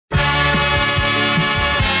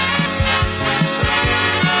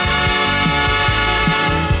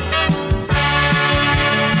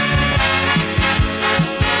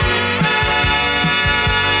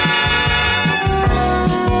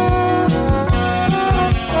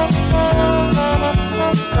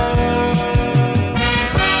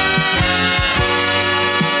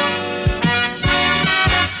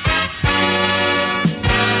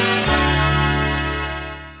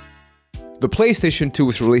PlayStation 2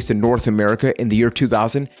 was released in North America in the year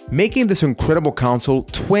 2000, making this incredible console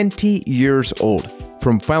 20 years old.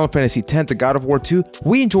 From Final Fantasy X to God of War 2,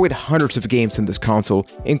 we enjoyed hundreds of games in this console,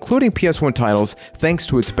 including PS1 titles, thanks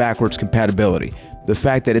to its backwards compatibility. The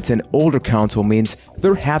fact that it's an older console means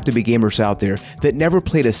there have to be gamers out there that never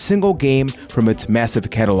played a single game from its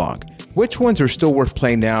massive catalog. Which ones are still worth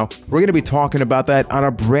playing now? We're going to be talking about that on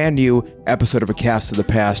a brand new episode of A Cast to the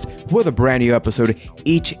Past, with a brand new episode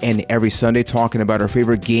each and every Sunday talking about our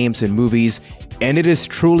favorite games and movies. And it is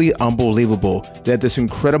truly unbelievable that this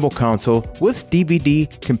incredible console with DVD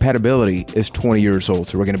compatibility is 20 years old.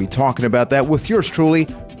 So we're going to be talking about that with yours truly,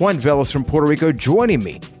 Juan Velas from Puerto Rico. Joining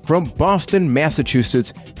me from Boston,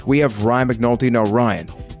 Massachusetts, we have Ryan McNulty. Now, Ryan,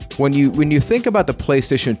 when you think about the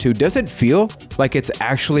PlayStation 2, does it feel like it's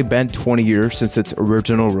actually been 20 years since its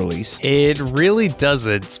original release? It really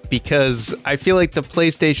doesn't, because I feel like the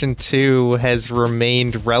PlayStation 2 has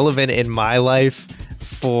remained relevant in my life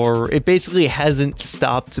it basically hasn't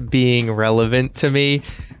stopped being relevant to me.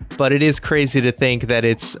 But it is crazy to think that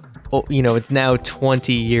it's now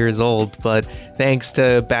 20 years old, but thanks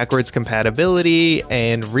to backwards compatibility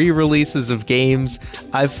and re-releases of games,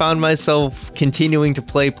 I've found myself continuing to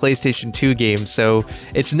play PlayStation 2 games, so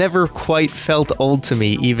it's never quite felt old to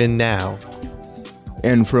me, even now.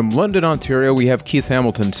 And from London, Ontario, we have Keith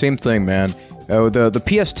Hamilton. Same thing, man. The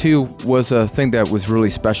PS2 was a thing that was really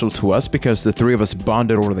special to us because the three of us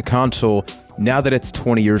bonded over the console. Now that it's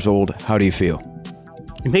 20 years old, how do you feel?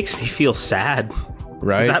 It makes me feel sad.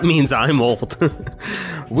 Right? That means I'm old.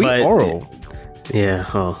 We are old.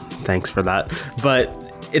 Yeah, thanks for that.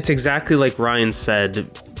 But it's exactly like Ryan said.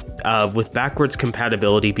 With backwards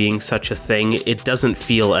compatibility being such a thing, it doesn't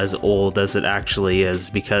feel as old as it actually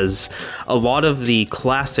is, because a lot of the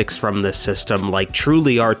classics from this system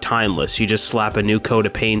truly are timeless. You just slap a new coat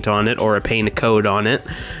of paint on it or a paint of code on it,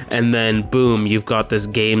 and then boom, you've got this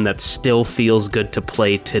game that still feels good to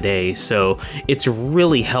play today. So it's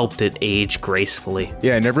really helped it age gracefully.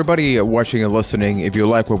 Yeah, and everybody watching and listening, if you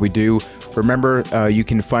like what we do, remember you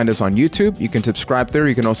can find us on YouTube. You can subscribe there.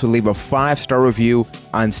 You can also leave a 5-star review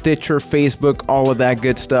on Stitcher, Facebook, all of that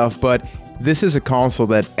good stuff. But this is a console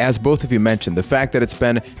that, as both of you mentioned, the fact that it's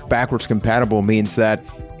been backwards compatible means that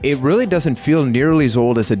it really doesn't feel nearly as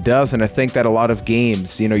old as it does. And I think that a lot of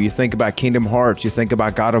games, you think about Kingdom Hearts, you think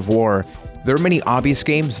about God of War, there are many obvious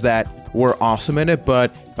games that were awesome in it,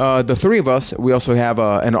 but the three of us, we also have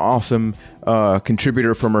an awesome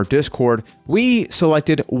contributor from our Discord. We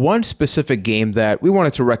selected one specific game that we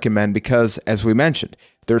wanted to recommend because, as we mentioned,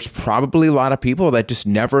 there's probably a lot of people that just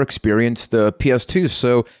never experienced the PS2.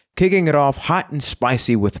 So kicking it off hot and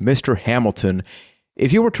spicy with Mr. Hamilton,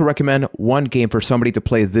 if you were to recommend one game for somebody to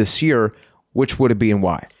play this year, which would it be and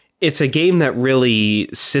why? It's a game that really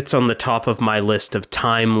sits on the top of my list of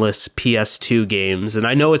timeless PS2 games. And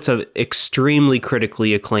I know it's an extremely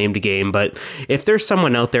critically acclaimed game, but if there's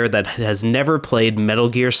someone out there that has never played Metal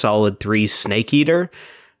Gear Solid 3 Snake Eater,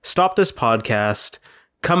 stop this podcast,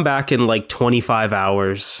 come back in 25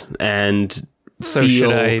 hours and so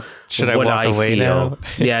should I walk away now?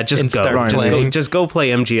 Yeah, just go. Just go play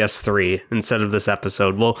MGS3 instead of this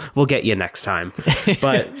episode. We'll get you next time.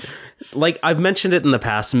 But I've mentioned it in the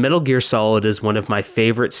past, Metal Gear Solid is one of my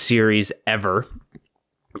favorite series ever.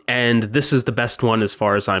 And this is the best one as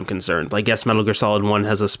far as I'm concerned. Yes, Metal Gear Solid 1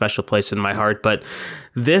 has a special place in my heart, but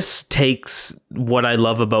this takes what I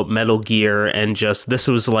love about Metal Gear and this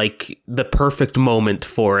was the perfect moment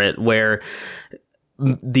for it, where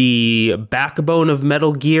the backbone of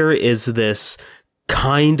Metal Gear is this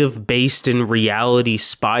kind of based in reality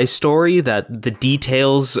spy story that the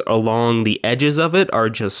details along the edges of it are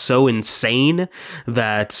just so insane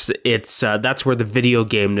that it's that's where the video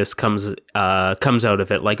gameness comes out of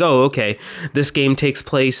it. Okay, this game takes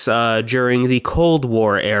place during the Cold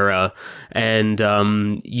War era, and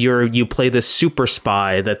you play this super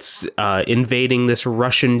spy that's invading this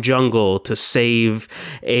Russian jungle to save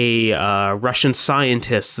a Russian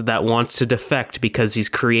scientist that wants to defect because he's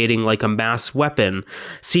creating a mass weapon.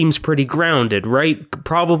 Seems pretty grounded, right?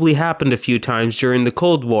 Probably happened a few times during the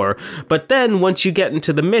Cold War. But then once you get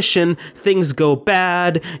into the mission, things go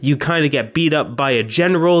bad. You kind of get beat up by a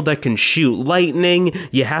general that can shoot lightning.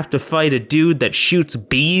 You have to fight a dude that shoots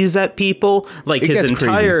bees at people.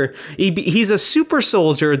 He's a super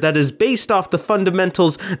soldier that is based off the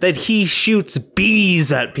fundamentals that he shoots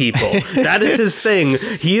bees at people. That is his thing.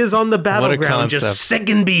 He is on the battleground just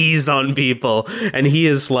sicking bees on people. And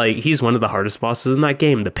he's one of the hardest bosses in that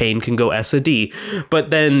game. The pain can go S-A-D. But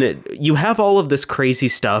then you have all of this crazy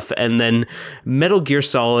stuff, and then Metal Gear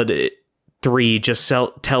Solid 3 just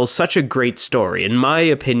tells such a great story. In my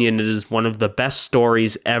opinion, it is one of the best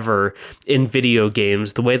stories ever in video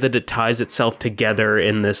games. The way that it ties itself together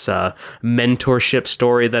in this mentorship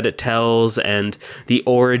story that it tells, and the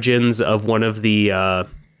origins of one of the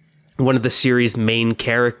series' main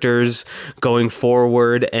characters going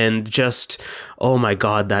forward, and just, oh my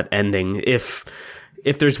god, that ending.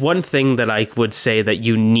 If there's one thing that I would say that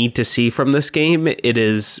you need to see from this game, it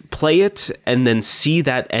is play it and then see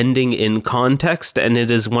that ending in context, and it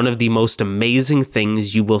is one of the most amazing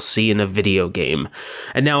things you will see in a video game.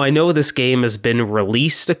 And now I know this game has been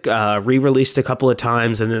re-released a couple of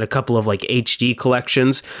times and in a couple of like HD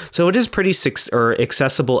collections, so it is pretty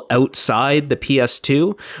accessible outside the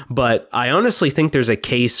PS2, but I honestly think there's a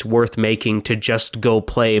case worth making to just go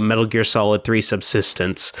play Metal Gear Solid 3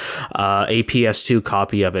 Subsistence, a PS2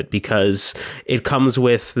 copy of it, because it comes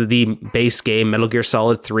with the base game Metal Gear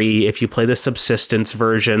Solid 3. If you play the Subsistence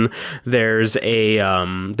version, there's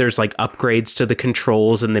like upgrades to the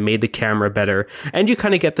controls, and they made the camera better, and you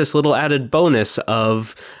kind of get this little added bonus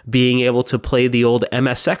of being able to play the old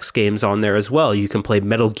MSX games on there as well. You can play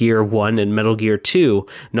Metal Gear 1 and Metal Gear 2,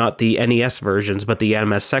 not the NES versions, but the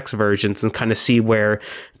MSX versions, and kind of see where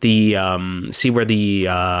the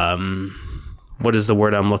what is the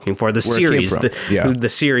word I'm looking for? The series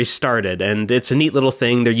started, and it's a neat little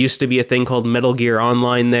thing. There used to be a thing called Metal Gear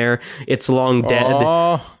Online there. It's long dead.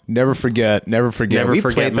 Oh, never forget. We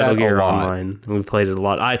forget Metal Gear Online. We played it a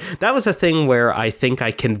lot. That was a thing where I think I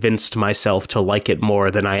convinced myself to like it more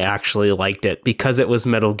than I actually liked it, because it was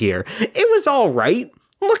Metal Gear. It was all right.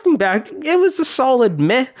 Looking back, it was a solid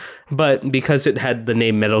meh, but because it had the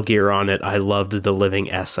name Metal Gear on it, I loved the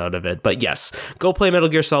living S out of it. But yes, go play Metal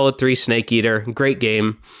Gear Solid 3 Snake Eater. Great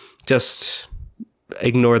game. Just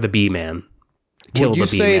ignore the B-Man. Would you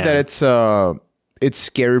say that it's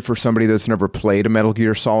scary for somebody that's never played a Metal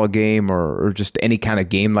Gear Solid game or just any kind of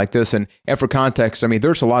game like this? And for context, I mean,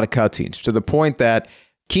 there's a lot of cutscenes, to the point that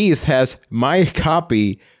Keith has my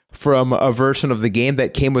copy from a version of the game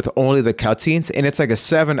that came with only the cutscenes, and it's like a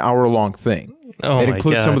 7-hour long thing. Oh, it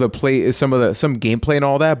includes some gameplay and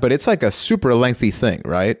all that, but it's like a super lengthy thing,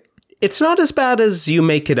 right? It's not as bad as you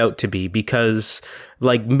make it out to be, because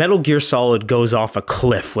like Metal Gear Solid goes off a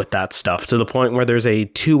cliff with that stuff, to the point where there's a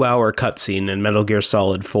 2-hour cutscene in Metal Gear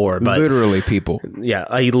Solid 4. But literally, people. Yeah,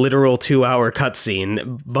 a literal 2-hour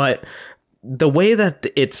cutscene. But the way that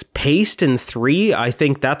it's paced in 3, I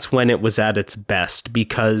think that's when it was at its best,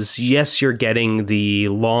 because yes, you're getting the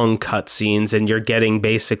long cutscenes, and you're getting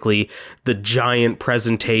basically the giant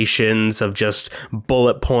presentations of just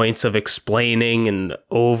bullet points of explaining and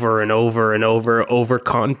over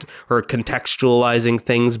contextualizing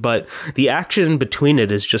things, but the action between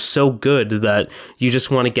it is just so good that you just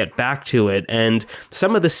want to get back to it. And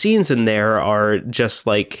some of the scenes in there are just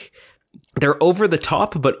like, they're over the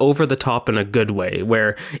top, but over the top in a good way,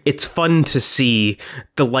 where it's fun to see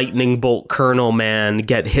the lightning bolt Colonel Man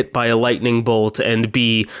get hit by a lightning bolt and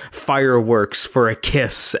be fireworks for a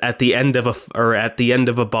kiss at the end of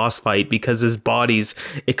a boss fight, because his body's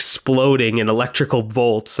exploding in electrical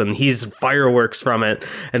bolts and he's fireworks from it.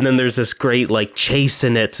 And then there's this great like chase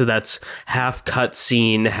in it, so that's half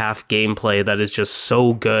cutscene, half gameplay, that is just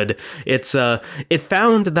so good. It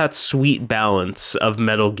found that sweet balance of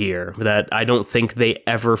Metal Gear that I don't think they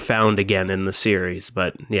ever found again in the series.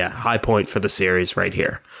 But yeah, high point for the series right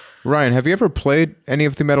here. Ryan, have you ever played any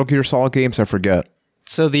of the Metal Gear Solid games? I forget.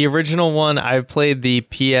 So the original one, I played the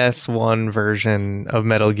PS1 version of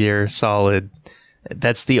Metal Gear Solid.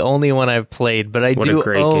 That's the only one I've played, but I do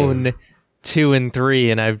own game. 2 and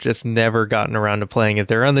 3, and I've just never gotten around to playing it.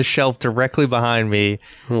 They're on the shelf directly behind me.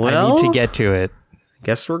 Well, I need to get to it.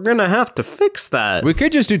 Guess we're gonna have to fix that. We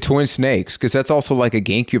could just do Twin Snakes, because that's also like a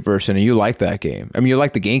GameCube version, and you like that game. I mean, you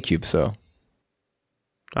like the GameCube, so.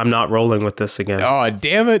 I'm not rolling with this again. Oh,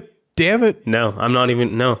 damn it. No, I'm not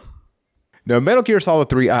even, no. No, Metal Gear Solid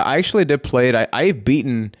 3, I actually did play it. I've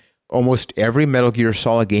beaten almost every Metal Gear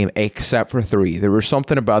Solid game except for 3. There was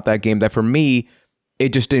something about that game that for me,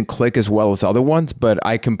 it just didn't click as well as other ones, but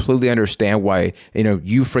I completely understand why,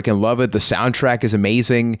 you freaking love it. The soundtrack is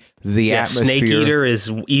amazing. The atmosphere. Snake Eater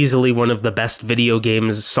is easily one of the best video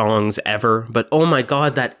games songs ever, but oh my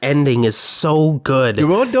god, that ending is so good.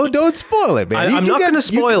 Well, don't spoil it, man. I'm not going to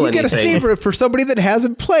spoil anything. You got to savor it for somebody that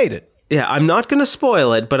hasn't played it. Yeah, I'm not going to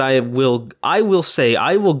spoil it, but I will say,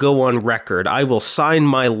 I will go on record. I will sign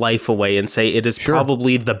my life away and say it is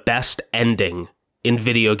probably the best ending in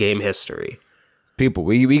video game history. People,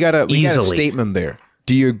 we got a statement there.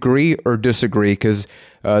 Do you agree or disagree? Because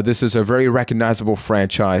this is a very recognizable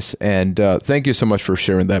franchise, and thank you so much for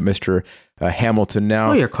sharing that, Mr. Hamilton.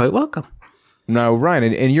 Now, you're quite welcome. Now,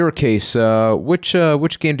 Ryan, in your case,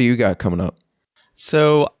 which game do you got coming up?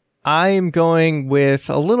 So I'm going with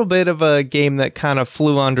a little bit of a game that kind of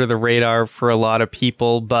flew under the radar for a lot of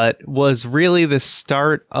people, but was really the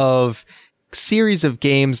start of series of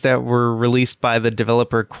games that were released by the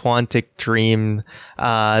developer Quantic Dream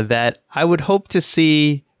that I would hope to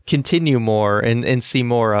see continue more and see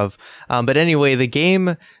more of. But anyway, the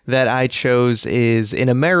game that I chose is in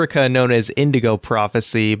America known as Indigo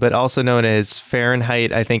Prophecy, but also known as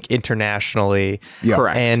Fahrenheit, I think, internationally. Yeah.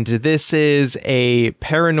 Correct. And this is a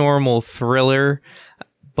paranormal thriller,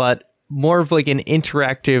 but more of like an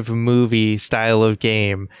interactive movie style of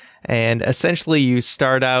game. And essentially you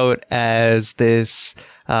start out as this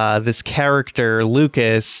character,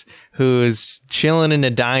 Lucas, who's chilling in a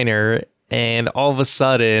diner, and all of a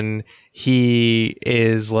sudden he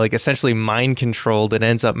is like essentially mind controlled and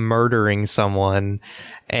ends up murdering someone,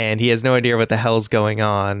 and he has no idea what the hell's going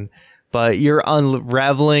on. But you're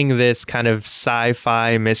unraveling this kind of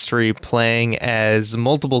sci-fi mystery playing as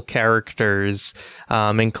multiple characters,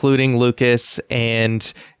 including Lucas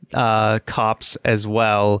and cops as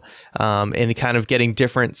well, and kind of getting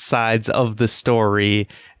different sides of the story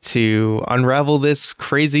to unravel this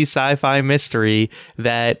crazy sci-fi mystery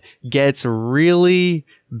that gets really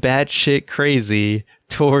batshit crazy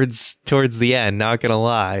towards the end, not gonna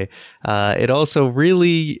lie. It also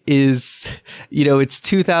really is, it's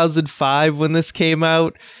 2005 when this came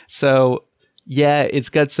out, so yeah, it's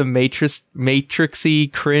got some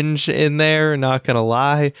Matrixy cringe in there, not gonna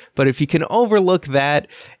lie. But if you can overlook that,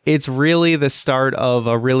 it's really the start of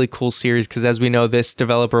a really cool series, because as we know, this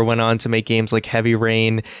developer went on to make games like Heavy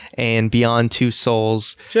Rain and Beyond Two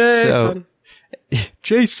Souls. Jason.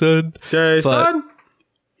 But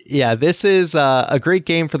yeah, this is a great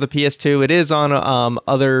game for the PS2. It is on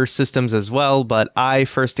other systems as well, but I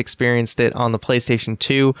first experienced it on the PlayStation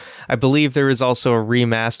 2. I believe there is also a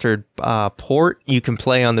remastered port you can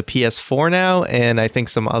play on the PS4 now, and I think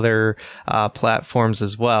some other platforms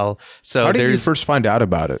as well. So how did you first find out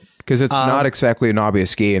about it? Because it's not exactly an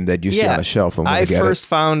obvious game that you see on a shelf and want to get it. I first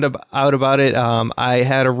found out about it. I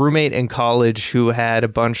had a roommate in college who had a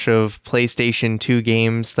bunch of PlayStation 2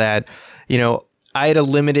 games that, I had a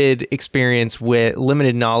limited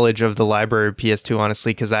knowledge of the library of PS2,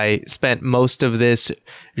 honestly, because I spent most of this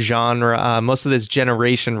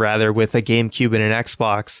generation with a GameCube and an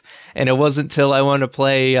Xbox. And it wasn't until I wanted to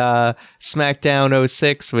play SmackDown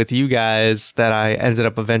 06 with you guys that I ended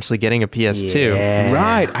up eventually getting a PS2. Yeah.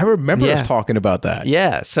 Right. I remember us talking about that.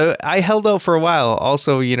 Yeah. So I held out for a while.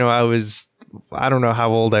 Also, I don't know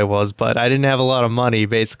how old I was, but I didn't have a lot of money.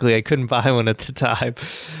 Basically, I couldn't buy one at the time.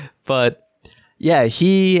 But yeah,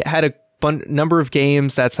 he had a number of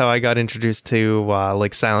games. That's how I got introduced to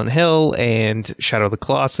like Silent Hill and Shadow of the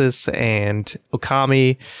Colossus and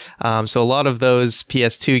Okami. So a lot of those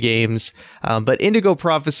PS2 games. But Indigo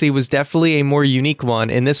Prophecy was definitely a more unique one.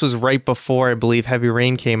 And this was right before, I believe, Heavy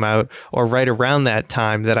Rain came out, or right around that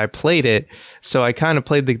time that I played it. So I kind of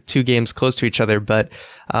played the two games close to each other. But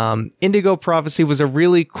Indigo Prophecy was a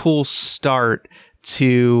really cool start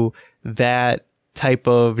to that type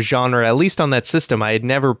of genre, at least on that system. I had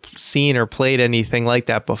never seen or played anything like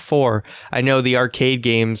that before. I know the arcade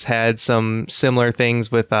games had some similar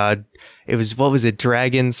things with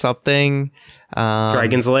Dragon something?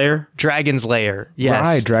 Dragon's Lair? Dragon's Lair, yes.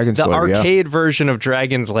 Right, Dragon's Lair, the arcade version of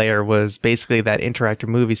Dragon's Lair was basically that interactive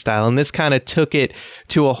movie style, and this kind of took it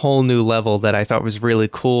to a whole new level that I thought was really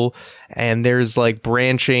cool. And there's like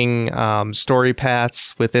branching story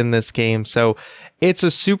paths within this game, so it's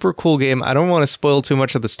a super cool game. I don't want to spoil too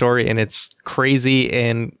much of the story, and it's crazy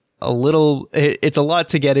and it's a lot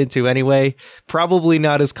to get into anyway. Probably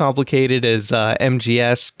not as complicated as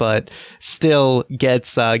MGS, but still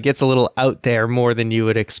gets a little out there more than you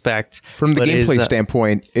would expect. From the gameplay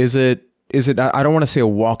standpoint, is it, I don't want to say a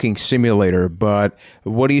walking simulator, but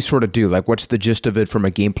what do you sort of do? Like, what's the gist of it from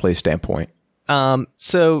a gameplay standpoint?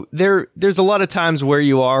 So there's a lot of times where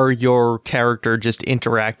you are your character just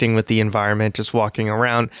interacting with the environment, just walking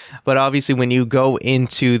around. But obviously when you go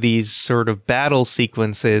into these sort of battle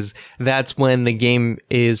sequences, that's when the game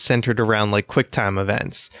is centered around like quick time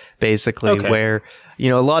events, basically, where,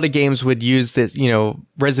 a lot of games would use this,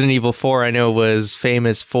 Resident Evil 4, I know, was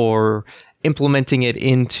famous for implementing it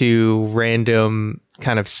into random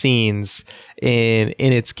kind of scenes in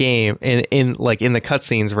its game, in the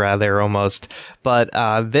cutscenes rather, almost. But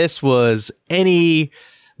this was any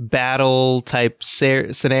battle type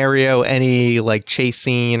scenario, any like chase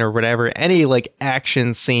scene or whatever, any like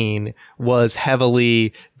action scene was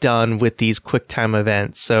heavily done with these quick time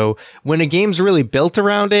events. So when a game's really built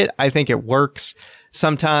around it, I think it works.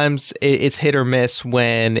 sometimes it's hit or miss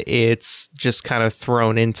when it's just kind of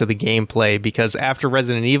thrown into the gameplay, because after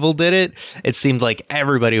Resident Evil did it, it seemed like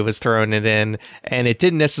everybody was throwing it in and it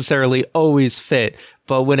didn't necessarily always fit.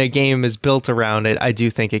 But when a game is built around it, I do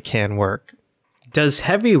think it can work. Does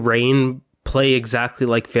Heavy Rain play exactly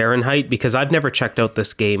like Fahrenheit? Because I've never checked out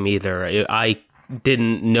this game either. I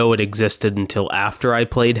didn't know it existed until after I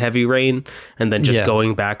played Heavy Rain, and then just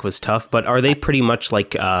going back was tough. But are they pretty much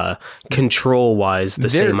like control wise the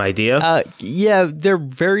same idea? Yeah, they're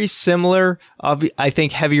very similar. I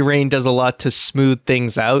think Heavy Rain does a lot to smooth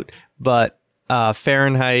things out, but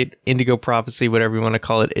Fahrenheit, Indigo Prophecy, whatever you want to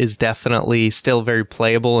call it, is definitely still very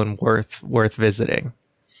playable and worth visiting.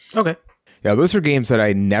 Okay. Yeah, those are games that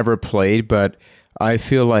I never played, but I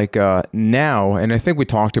feel like now, and I think we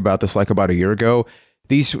talked about this like about a year ago,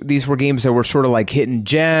 these were games that were sort of like hidden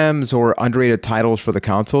gems or underrated titles for the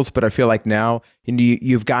consoles, but I feel like now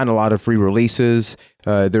you've gotten a lot of free releases.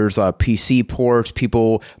 There's PC ports,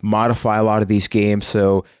 people modify a lot of these games,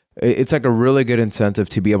 so it's like a really good incentive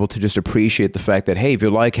to be able to just appreciate the fact that, hey, if you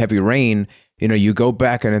like Heavy Rain, you go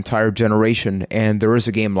back an entire generation and there is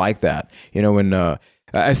a game like that, and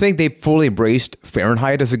I think they fully embraced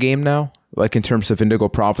Fahrenheit as a game now, like in terms of Indigo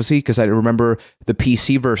Prophecy, because I remember the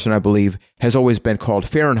PC version, I believe, has always been called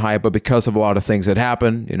Fahrenheit, but because of a lot of things that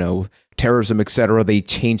happened, terrorism, etc., they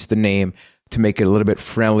changed the name to make it a little bit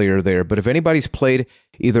friendlier there. But if anybody's played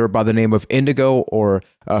either by the name of Indigo or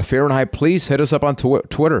Fahrenheit, please hit us up on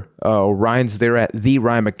Twitter. Ryan's there at the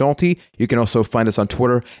Ryan McNulty. You can also find us on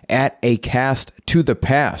Twitter at A Cast to the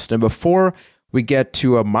Past. And before we get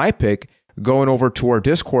to my pick, going over to our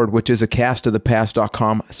Discord, which is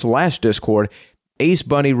acasttothepast.com/Discord, Ace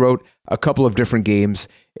Bunny wrote a couple of different games,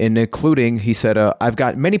 and including, he said, I've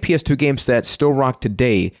got many PS2 games that still rock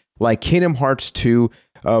today, like Kingdom Hearts 2,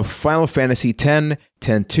 Final Fantasy X,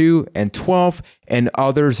 10-2, and 12, and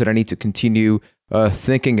others that I need to continue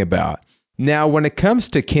thinking about. Now, when it comes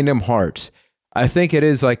to Kingdom Hearts, I think it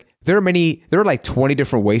is like, there are like 20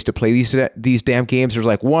 different ways to play these damn games. There's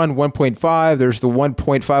like 1.5, there's the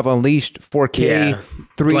 1.5 Unleashed, 4K,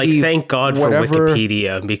 3D. Like, thank God whatever. For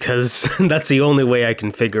Wikipedia, because that's the only way I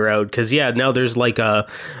can figure out. Because, now there's like the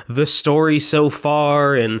story so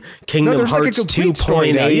far and Kingdom Hearts like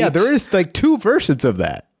 2.8. Yeah, there is like 2 versions of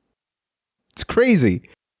that. It's crazy.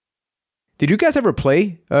 Did you guys ever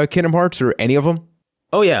play Kingdom Hearts or any of them?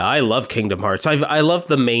 Oh yeah, I love Kingdom Hearts. I love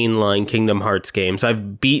the mainline Kingdom Hearts games.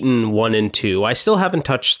 I've beaten 1 and 2. I still haven't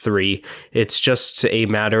touched 3. It's just a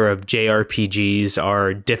matter of JRPGs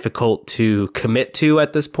are difficult to commit to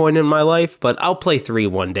at this point in my life, but I'll play 3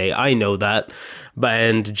 one day. I know that.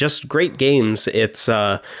 And just great games.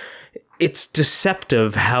 It's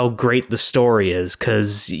deceptive how great the story is,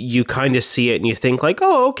 because you kind of see it and you think like,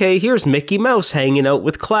 oh, okay, here's Mickey Mouse hanging out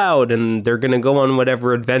with Cloud and they're going to go on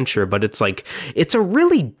whatever adventure. But it's like, it's a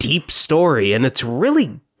really deep story and it's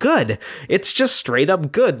really good. It's just straight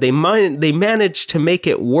up good. They managed to make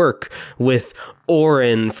it work with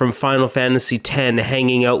Auron from Final Fantasy X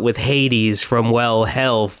hanging out with Hades from, well,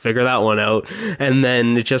 hell, figure that one out. And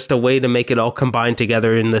then just a way to make it all combined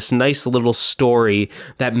together in this nice little story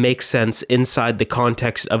that makes sense inside the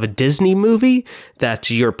context of a Disney movie that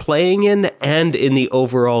you're playing in and in the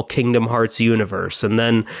overall Kingdom Hearts universe. And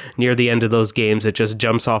then near the end of those games, it just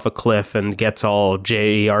jumps off a cliff and gets all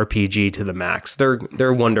JRPG to the max.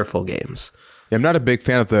 They're wonderful games. Yeah, I'm not a big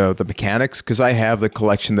fan of the mechanics, because I have the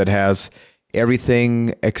collection that has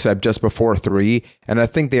everything except Just Before 3, and I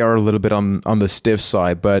think they are a little bit on the stiff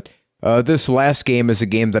side. But this last game is a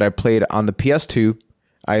game that I played on the PS2,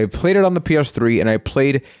 I played it on the PS3, and I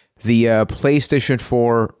played the PlayStation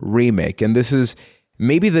 4 remake, and this is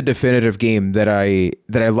maybe the definitive game that I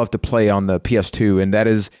love to play on the PS2, and that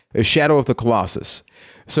is Shadow of the Colossus.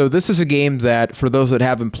 So this is a game that, for those that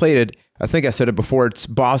haven't played it, I think I said it before, it's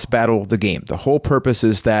boss battle the game. The whole purpose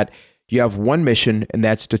is that you have one mission, and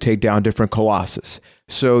that's to take down different Colossus.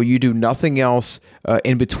 So you do nothing else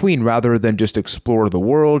in between rather than just explore the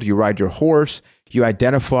world. You ride your horse, you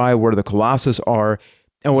identify where the Colossus are.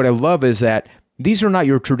 And what I love is that these are not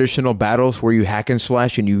your traditional battles where you hack and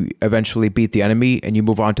slash and you eventually beat the enemy and you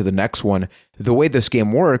move on to the next one. The way this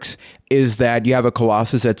game works is that you have a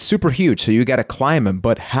Colossus that's super huge, so you got to climb him.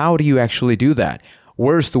 But how do you actually do that?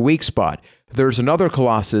 Where's the weak spot? There's another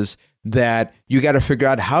Colossus that you got to figure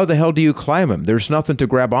out, how the hell do you climb him? There's nothing to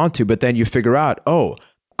grab onto, but then you figure out, oh,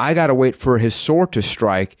 I got to wait for his sword to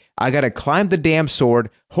strike. I got to climb the damn sword,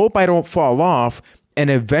 hope I don't fall off, and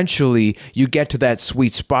eventually you get to that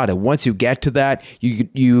sweet spot. And once you get to that,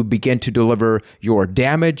 you begin to deliver your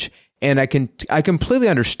damage. And I completely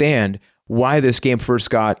understand why this game first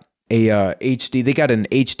got a HD. They got an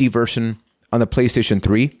HD version on the PlayStation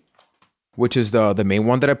 3, which is the main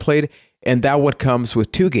one that I played. And that one comes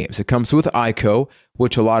with 2 games. It comes with Ico,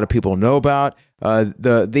 which a lot of people know about.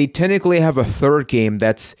 They technically have a third game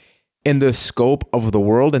that's in the scope of the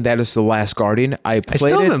world, and that is The Last Guardian. I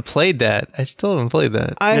haven't played that. I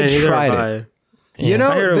tried it. You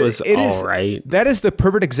know, it was all right. That is the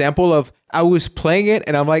perfect example of I was playing it,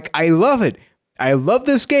 and I'm like, I love it. I love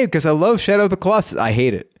this game because I love Shadow of the Colossus. I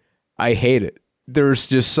hate it. There's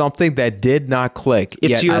just something that did not click.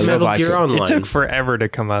 It's your Metal Gear Online. It took forever to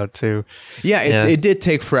come out too. Yeah, it did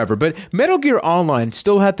take forever. But Metal Gear Online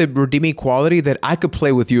still had the redeeming quality that I could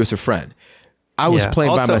play with you as a friend. I was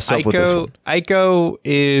playing by myself with this one. Ico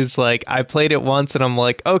is like, I played it once and I'm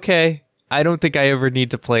like, okay, I don't think I ever need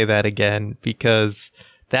to play that again because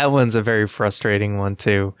that one's a very frustrating one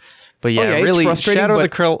too. But really, Shadow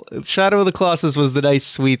of the Colossus was the nice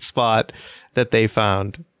sweet spot that they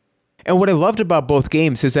found. And what I loved about both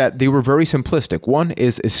games is that they were very simplistic. One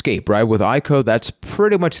is escape, right? With Ico, that's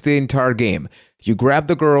pretty much the entire game. You grab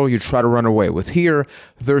the girl, you try to run away. With here,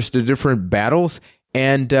 there's the different battles.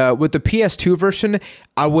 And with the PS2 version,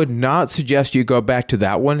 I would not suggest you go back to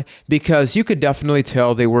that one because you could definitely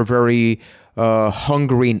tell they were very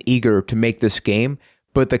hungry and eager to make this game.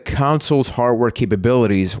 But the console's hardware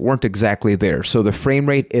capabilities weren't exactly there. So the frame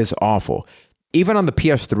rate is awful. Even on the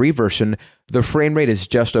PS3 version, the frame rate is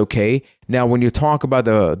just okay. Now, when you talk about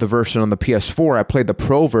the version on the PS4, I played the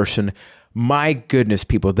Pro version. My goodness,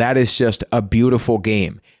 people, that is just a beautiful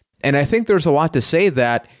game. And I think there's a lot to say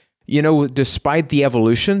that, you know, despite the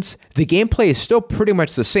evolutions, the gameplay is still pretty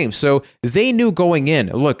much the same. So they knew going in,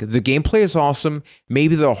 look, the gameplay is awesome.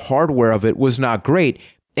 Maybe the hardware of it was not great.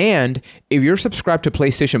 And if you're subscribed to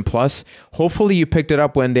PlayStation Plus, hopefully you picked it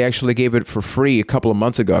up when they actually gave it for free a couple of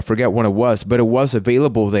months ago. I forget when it was, but it was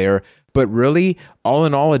available there. But really, all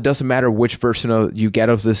in all, it doesn't matter which version you get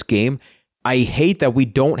of this game. I hate that we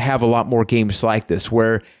don't have a lot more games like this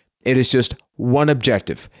where it is just one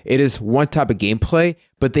objective. It is one type of gameplay,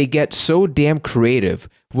 but they get so damn creative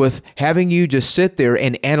with having you just sit there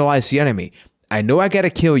and analyze the enemy. I know I gotta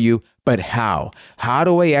kill you, but how? How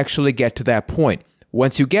do I actually get to that point?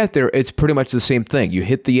 Once you get there, it's pretty much the same thing. You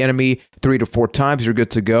hit the enemy 3 to 4 times, you're good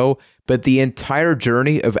to go. But the entire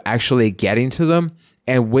journey of actually getting to them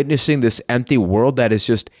and witnessing this empty world that is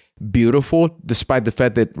just beautiful, despite the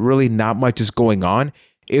fact that really not much is going on,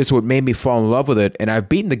 is what made me fall in love with it. And I've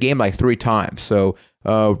beaten the game like 3 times. So,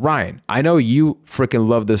 Ryan, I know you freaking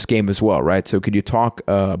love this game as well, right? So could you talk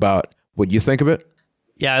about what you think of it?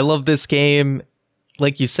 Yeah, I love this game.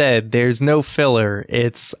 Like you said, there's no filler.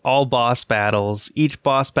 It's all boss battles. Each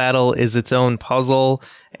boss battle is its own puzzle,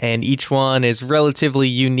 and each one is relatively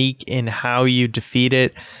unique in how you defeat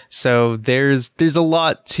it. So there's a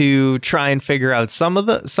lot to try and figure out. Some of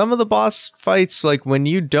the boss fights, like when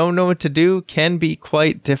you don't know what to do, can be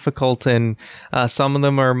quite difficult, and some of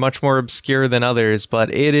them are much more obscure than others.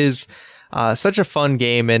 But it is such a fun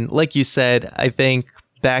game, and like you said, I think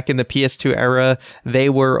back in the PS2 era, they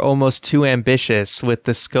were almost too ambitious with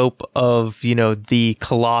the scope of, you know, the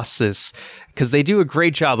Colossus, because they do a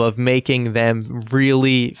great job of making them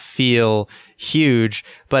really feel huge.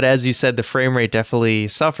 But as you said, the frame rate definitely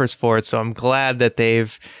suffers for it. So I'm glad that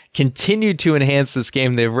they've continued to enhance this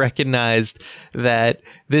game. They've recognized that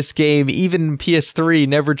this game, even PS3,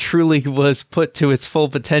 never truly was put to its full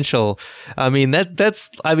potential. I mean,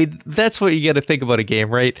 that's what you got to think about a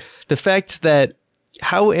game, right? The fact that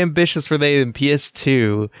how ambitious were they in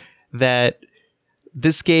PS2 that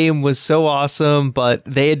this game was so awesome, but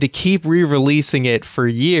they had to keep re-releasing it for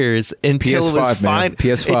years until PS5, it was fine.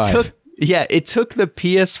 PS5. It took the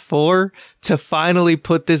PS4 to finally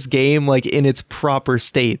put this game like in its proper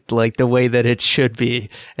state, like the way that it should be.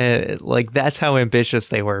 Like that's how ambitious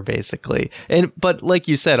they were, basically. But like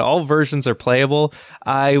you said, all versions are playable.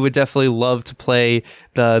 I would definitely love to play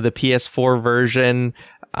the PS4 version.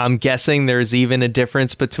 I'm guessing there's even a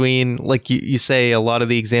difference between, like you say, a lot of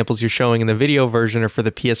the examples you're showing in the video version are for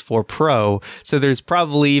the PS4 Pro. So there's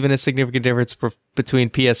probably even a significant difference between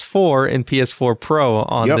PS4 and PS4 Pro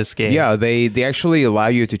on this game. Yeah, they actually allow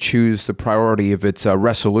you to choose the priority of its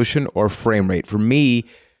resolution or frame rate. For me,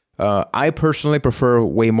 I personally prefer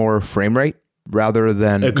way more frame rate rather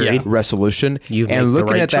than resolution. And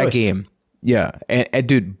looking at that game, and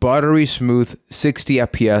dude, buttery smooth 60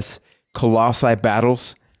 FPS, Colossi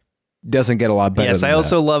battles. Doesn't get a lot better. Yes, I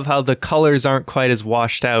also love how the colors aren't quite as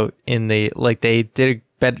washed out they did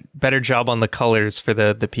a better job on the colors for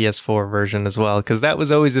the PS4 version as well, because that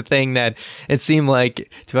was always a thing that it seemed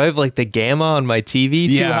like, do I have like the gamma on my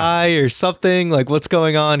TV too high or something? Like, what's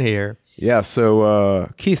going on here? Yeah,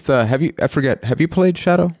 so Keith, have you played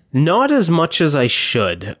Shadow? Not as much as I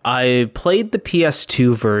should. I played the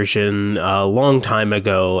PS2 version a long time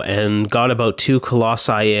ago and got about 2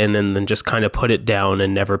 Colossi in and then just kind of put it down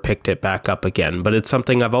and never picked it back up again. But it's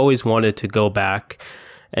something I've always wanted to go back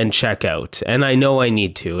and check out. And I know I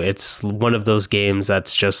need to. It's one of those games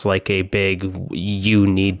that's just like a big, you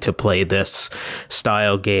need to play this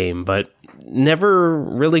style game. But never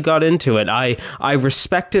really got into it. I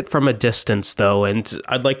respect it from a distance, though, and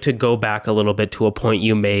I'd like to go back a little bit to a point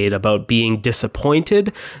you made about being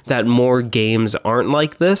disappointed that more games aren't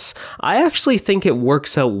like this. I actually think it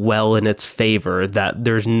works out well in its favor that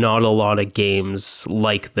there's not a lot of games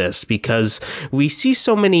like this, because we see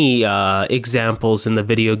so many examples in the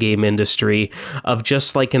video game industry of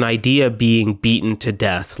just like an idea being beaten to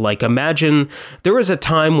death. Like, imagine there was a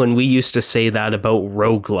time when we used to say that about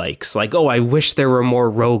roguelikes, like, oh, I wish there were more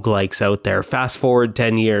roguelikes out there. Fast forward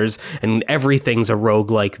 10 years and everything's a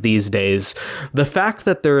roguelike these days. The fact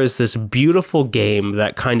that there is this beautiful game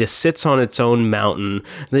that kind of sits on its own mountain,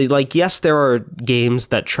 like, yes, there are games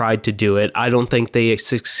that tried to do it. I don't think they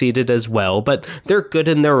succeeded as well, but they're good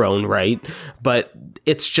in their own right. But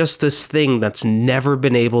it's just this thing that's never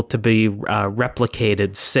been able to be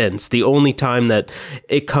replicated since. The only time that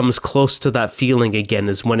it comes close to that feeling again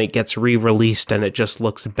is when it gets re-released and it just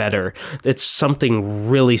looks better. It's something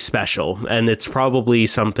really special, and it's probably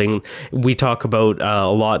something we talk about a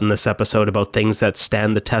lot in this episode about things that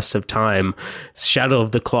stand the test of time. Shadow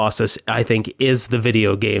of the Colossus, I think, is the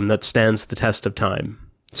video game that stands the test of time,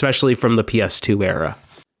 especially from the PS2 era.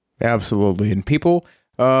 Absolutely. And people...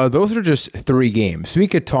 those are just 3 games. We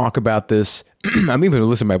could talk about this. I'm even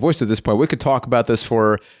listening to my voice at this point. We could talk about this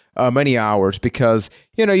for many hours because,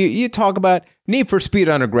 you talk about Need for Speed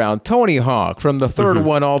Underground, Tony Hawk, from the third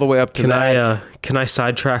one all the way up to that. Can I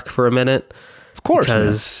sidetrack for a minute? Of course.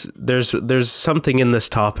 Because there's something in this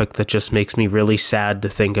topic that just makes me really sad to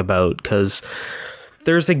think about, because...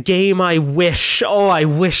 there's a game I wish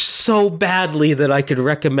so badly that I could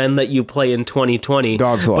recommend that you play in 2020.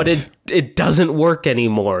 Dog's Life. But it doesn't work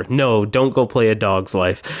anymore. No, don't go play A Dog's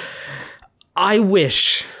Life. I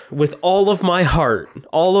wish with all of my heart,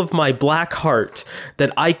 all of my black heart,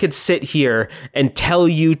 that I could sit here and tell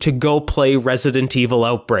you to go play Resident Evil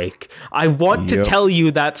Outbreak. I want to tell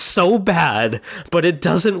you that so bad, but it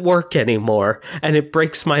doesn't work anymore, and it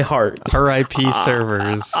breaks my heart. R.I.P.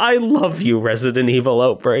 servers. I love you, Resident Evil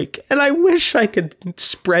Outbreak, and I wish I could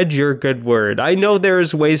spread your good word. I know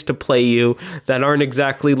there's ways to play you that aren't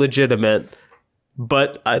exactly legitimate,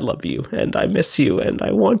 but I love you, and I miss you, and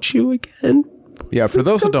I want you again. Yeah, for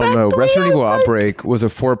those who don't know, Resident Evil Outbreak was a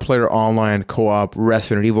 4-player online co-op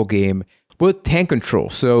Resident Evil game with tank control.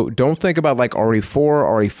 So don't think about like RE4,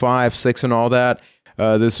 RE5, 6, and all that.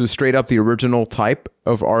 This was straight up the original type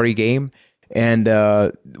of RE game. And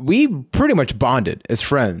we pretty much bonded as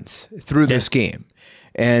friends through this game.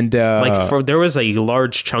 And there was a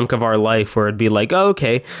large chunk of our life where it'd be like, oh,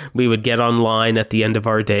 okay, we would get online at the end of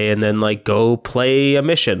our day and then like go play a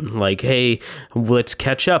mission. Like, hey, let's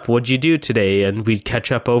catch up. What'd you do today? And we'd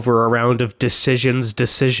catch up over a round of decisions.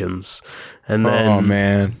 And then, oh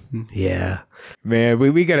man, yeah. Man,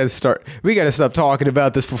 we gotta stop talking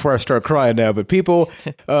about this before I start crying now. But people,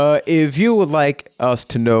 if you would like us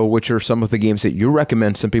to know which are some of the games that you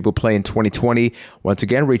recommend some people play in 2020, once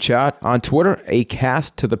again, reach out on Twitter,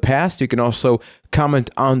 Acast to the Past. You can also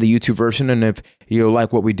comment on the YouTube version, and if you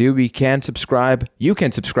like what we do, we can subscribe. You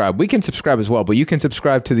can subscribe. We can subscribe as well, but you can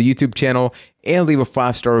subscribe to the YouTube channel and leave a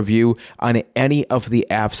 5-star review on any of the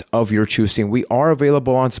apps of your choosing. We are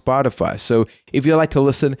available on Spotify. So if you like to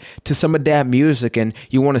listen to some of that music and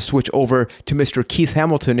you want to switch over to Mr. Keith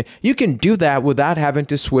Hamilton, you can do that without having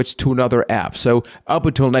to switch to another app. So up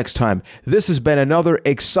until next time, this has been another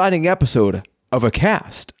exciting episode of A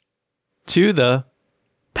Cast to the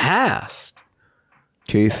Past.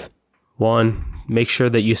 Keith. 1. Make sure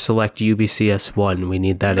that you select UBCS 1. We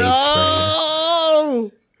need that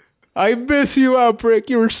No! I miss you, Outbreak.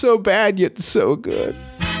 You were so bad, yet so good.